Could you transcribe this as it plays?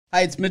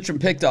Hi, it's Mitch from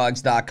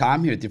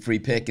Pickdawgz.com here with your free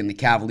pick in the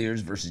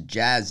Cavaliers versus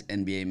Jazz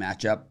NBA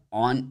matchup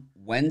on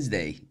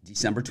Wednesday,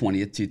 December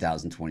 20th,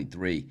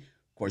 2023. Of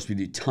course, we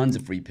do tons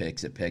of free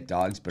picks at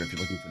Pickdawgz, but if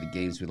you're looking for the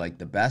games we like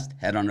the best,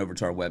 head on over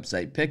to our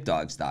website,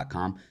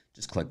 Pickdawgz.com.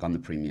 Just click on the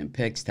Premium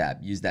Picks tab.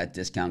 Use that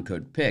discount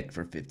code PICK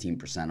for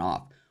 15%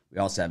 off. We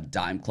also have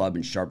Dime Club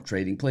and Sharp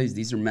Trading Plays.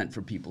 These are meant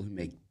for people who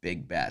make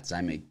big bets.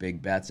 I make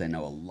big bets. I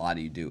know a lot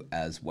of you do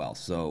as well.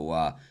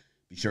 So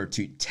be sure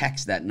to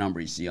text that number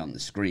you see on the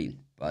screen.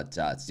 But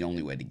it's the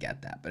only way to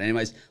get that. But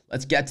anyways,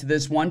 let's get to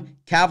this one.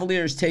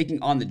 Cavaliers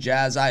taking on the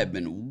Jazz. I have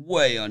been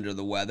way under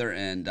the weather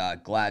and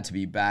glad to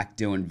be back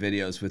doing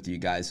videos with you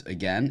guys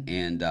again.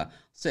 And I'll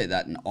say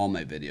that in all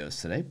my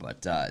videos today.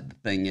 But the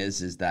thing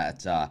is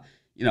that,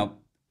 you know,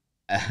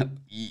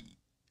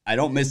 I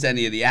don't miss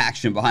any of the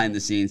action behind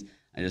the scenes.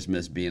 I just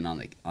miss being on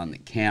the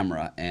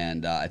camera.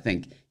 And I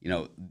think, you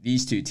know,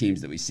 these two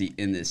teams that we see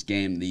in this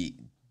game, the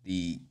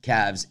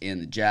Cavs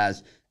and the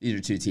Jazz, these are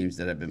two teams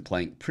that have been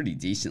playing pretty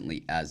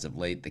decently as of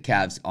late. The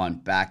Cavs on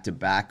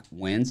back-to-back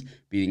wins,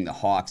 beating the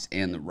Hawks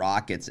and the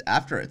Rockets.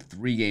 After a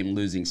 3-game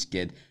losing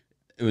skid,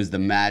 it was the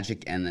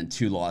Magic and then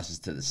 2 losses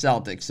to the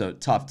Celtics. So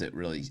tough to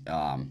really,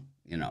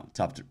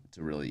 tough to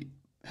really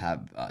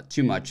have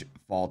too much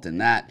fault in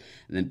that.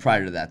 And then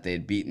prior to that, they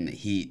had beaten the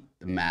Heat,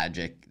 the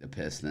Magic, the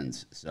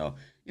Pistons. So,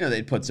 you know,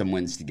 they'd put some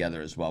wins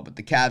together as well. But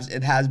the Cavs,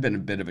 it has been a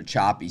bit of a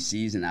choppy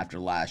season after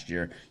last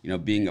year, you know,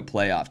 being a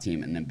playoff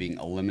team and then being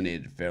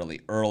eliminated fairly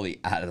early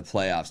out of the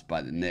playoffs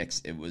by the Knicks.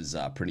 It was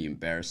a pretty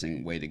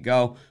embarrassing way to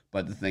go.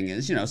 But the thing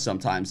is, you know,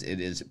 sometimes it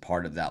is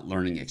part of that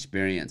learning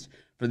experience.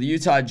 For the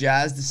Utah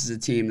Jazz, this is a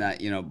team that,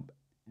 you know,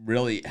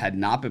 really had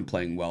not been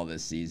playing well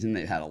this season.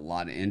 They've had a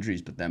lot of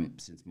injuries, but then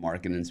since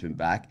Markkanen's been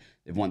back,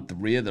 they've won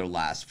 3 of their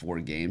last 4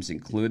 games,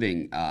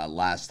 including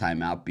last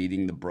time out,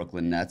 beating the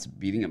Brooklyn Nets,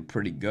 beating them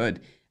pretty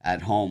good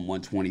at home,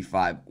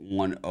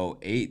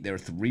 125-108. They're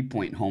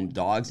 3-point home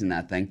dogs in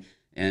that thing.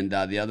 And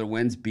the other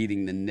wins,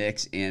 beating the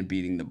Knicks and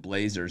beating the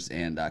Blazers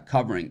and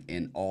covering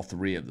in all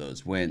 3 of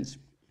those wins.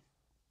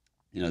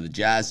 You know, the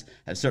Jazz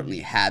have certainly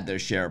had their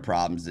share of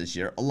problems this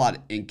year, a lot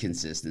of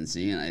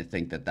inconsistency, and I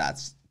think that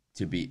that's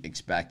to be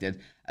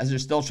expected as they're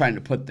still trying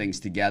to put things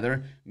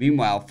together.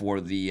 Meanwhile, for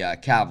the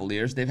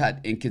Cavaliers, they've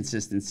had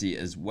inconsistency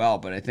as well,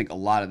 but I think a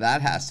lot of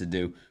that has to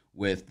do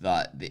with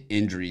the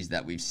injuries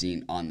that we've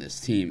seen on this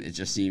team. It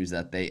just seems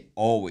that they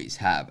always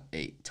have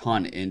a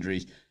ton of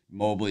injuries.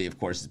 Mobley, of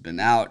course, has been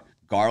out.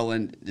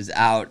 Garland is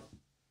out.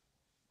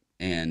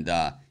 And,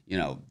 you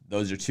know,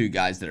 those are 2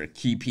 guys that are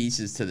key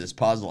pieces to this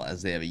puzzle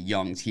as they have a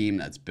young team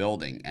that's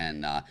building.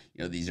 And,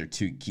 you know, these are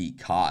 2 key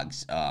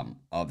cogs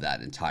of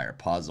that entire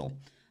puzzle.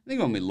 I think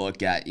when we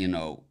look at, you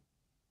know,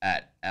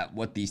 at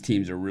what these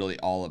teams are really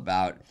all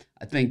about,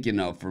 I think, you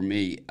know, for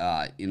me,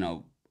 you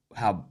know,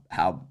 how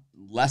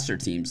lesser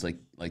teams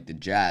like the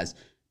Jazz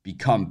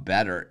become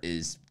better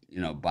is, you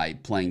know, by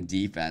playing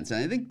defense.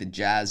 And I think the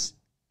Jazz,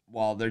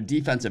 while their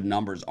defensive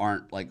numbers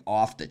aren't like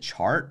off the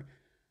chart,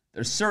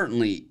 they're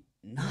certainly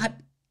not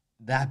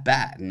that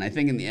bad. And I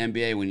think in the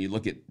NBA, when you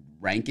look at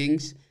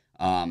rankings,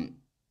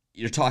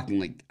 you're talking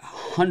like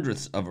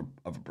hundredths of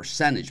a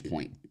percentage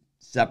point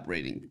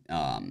separating,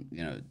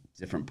 you know,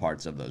 different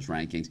parts of those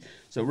rankings.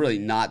 So really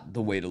not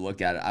the way to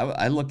look at it.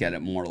 I look at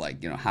it more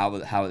like, you know, how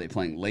are they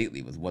playing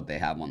lately with what they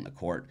have on the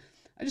court.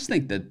 I just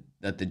think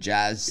that the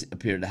Jazz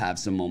appear to have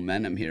some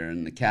momentum here,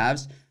 and the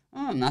Cavs,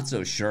 I'm not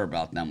so sure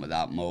about them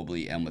without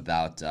Mobley and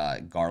without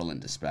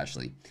Garland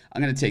especially.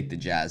 I'm going to take the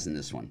Jazz in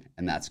this one,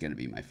 and that's going to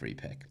be my free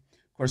pick.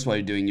 Of course, while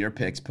you're doing your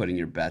picks, putting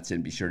your bets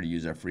in, be sure to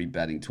use our free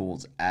betting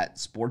tools at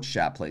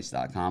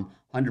sportschatplace.com.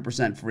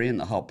 100% free, and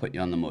they'll help put you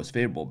on the most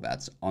favorable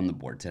bets on the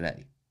board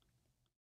today.